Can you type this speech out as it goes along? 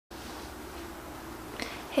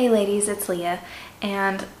Hey ladies, it's Leah,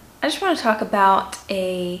 and I just want to talk about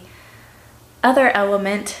a other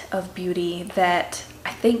element of beauty that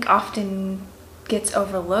I think often gets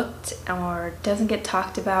overlooked or doesn't get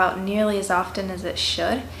talked about nearly as often as it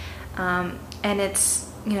should. And it's,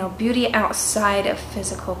 beauty outside of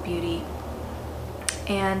physical beauty.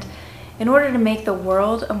 And in order to make the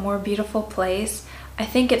world a more beautiful place, I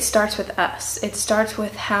think it starts with us. It starts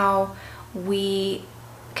with how we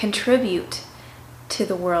contribute to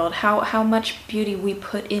the world, how much beauty we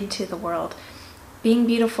put into the world. Being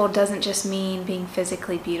beautiful doesn't just mean being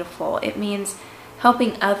physically beautiful. It means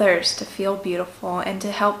helping others to feel beautiful and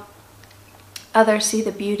to help others see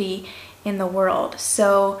the beauty in the world.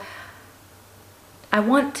 So I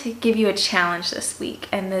want to give you a challenge this week,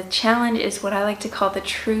 and the challenge is what I like to call the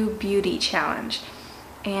True Beauty Challenge.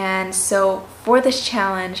 And so for this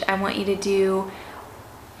challenge, I want you to do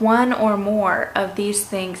one or more of these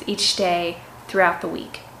things each day throughout the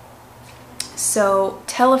week. So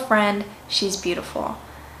tell a friend she's beautiful.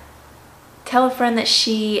 Tell a friend that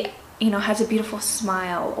she, has a beautiful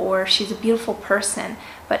smile or she's a beautiful person.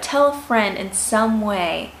 But tell a friend in some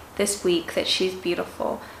way this week that she's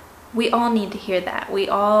beautiful. We all need to hear that. We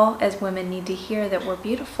all, as women, need to hear that we're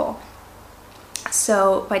beautiful.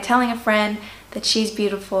 So by telling a friend that she's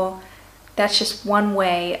beautiful, that's just one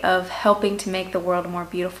way of helping to make the world a more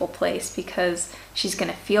beautiful place, because she's going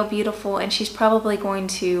to feel beautiful and she's probably going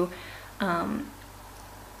to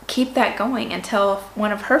keep that going and tell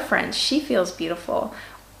one of her friends she feels beautiful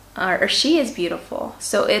or she is beautiful.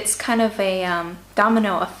 So it's kind of a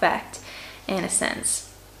domino effect in a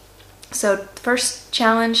sense. So first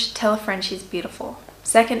challenge, tell a friend she's beautiful.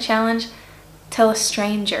 Second challenge, tell a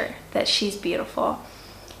stranger that she's beautiful.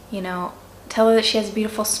 Tell her that she has a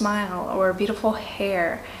beautiful smile or beautiful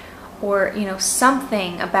hair or,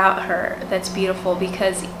 something about her that's beautiful,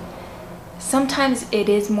 because sometimes it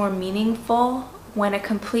is more meaningful when a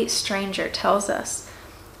complete stranger tells us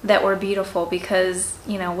that we're beautiful, because,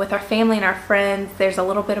 with our family and our friends, there's a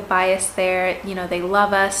little bit of bias there. They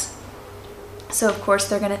love us. So of course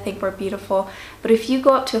they're going to think we're beautiful. But if you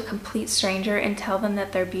go up to a complete stranger and tell them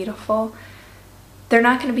that they're beautiful, they're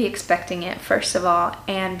not going to be expecting it, first of all,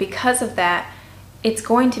 and because of that, it's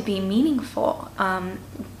going to be meaningful.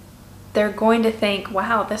 They're going to think,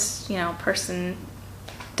 wow, this person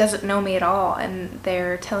doesn't know me at all, and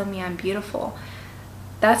they're telling me I'm beautiful.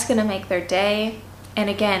 That's going to make their day, and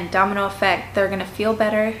again, domino effect, they're going to feel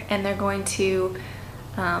better, and they're going to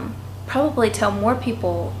probably tell more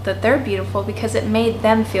people that they're beautiful because it made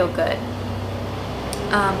them feel good.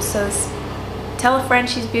 So tell a friend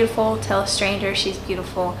she's beautiful, tell a stranger she's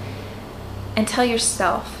beautiful, and tell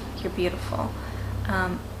yourself you're beautiful.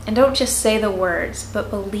 And don't just say the words, but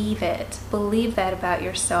believe it. Believe that about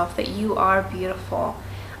yourself, that you are beautiful.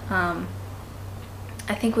 I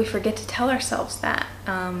think we forget to tell ourselves that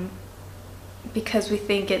because we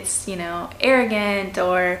think it's, arrogant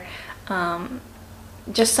or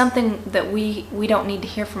just something that we don't need to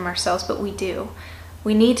hear from ourselves, but we do.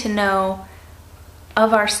 We need to know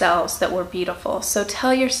of ourselves that we're beautiful. So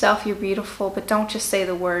tell yourself you're beautiful, but don't just say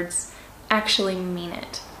the words, actually mean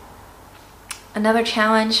it. Another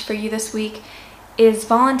challenge for you this week is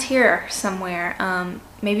volunteer somewhere,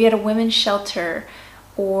 maybe at a women's shelter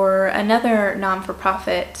or another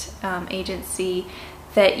non-for-profit agency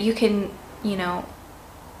that you can,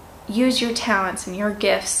 use your talents and your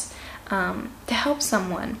gifts to help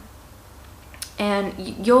someone.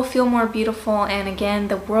 And you'll feel more beautiful, and again,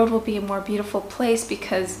 the world will be a more beautiful place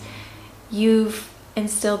because you've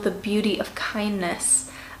instilled the beauty of kindness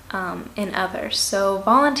in others. So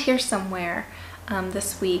volunteer somewhere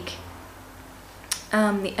this week.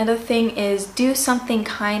 The other thing is do something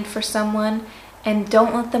kind for someone and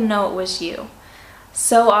don't let them know it was you.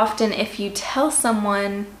 So often if you tell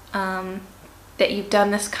someone that you've done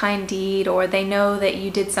this kind deed, or they know that you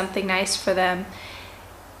did something nice for them,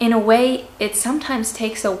 in a way it sometimes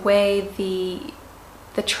takes away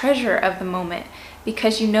the treasure of the moment,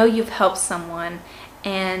 because you've helped someone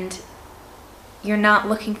and you're not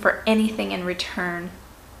looking for anything in return.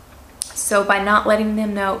 So by not letting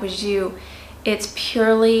them know it was you, it's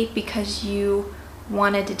purely because you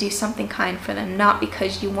wanted to do something kind for them, not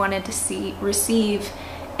because you wanted to receive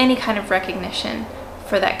any kind of recognition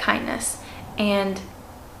for that kindness. And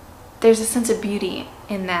there's a sense of beauty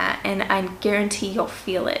in that, and I guarantee you'll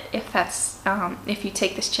feel it if you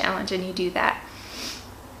take this challenge and you do that.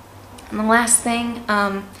 And the last thing,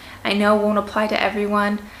 I know won't apply to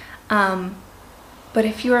everyone, but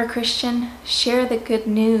if you are a Christian, share the good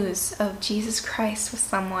news of Jesus Christ with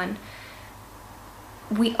someone.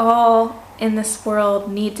 We all in this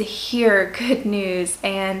world need to hear good news,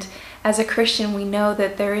 and as a Christian, we know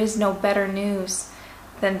that there is no better news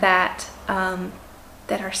than that,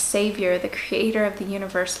 that our Savior, the creator of the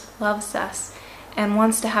universe, loves us and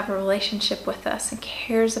wants to have a relationship with us and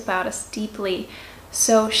cares about us deeply.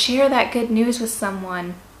 So share that good news with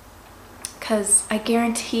someone, because I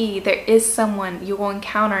guarantee there is someone you will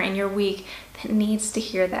encounter in your week that needs to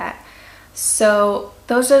hear that. So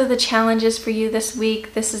those are the challenges for you this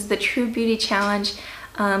week. This is the True Beauty Challenge.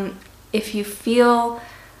 If you feel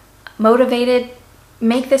motivated,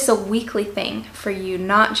 make this a weekly thing for you,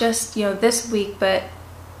 not just, this week, but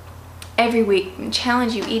every week. And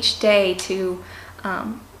challenge you each day to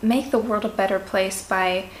make the world a better place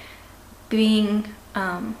by being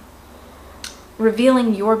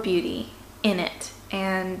revealing your beauty in it,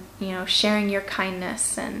 and sharing your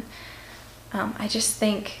kindness. And I just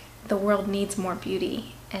think the world needs more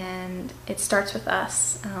beauty, and it starts with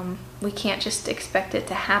us. We can't just expect it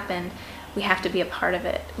to happen. We have to be a part of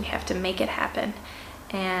it. We have to make it happen.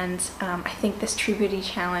 And I think this True Beauty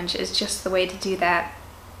Challenge is just the way to do that.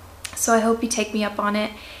 So I hope you take me up on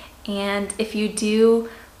it. And if you do,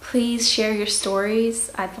 please share your stories.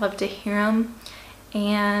 I'd love to hear them.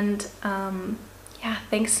 And yeah,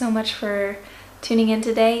 thanks so much for tuning in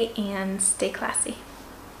today, and stay classy.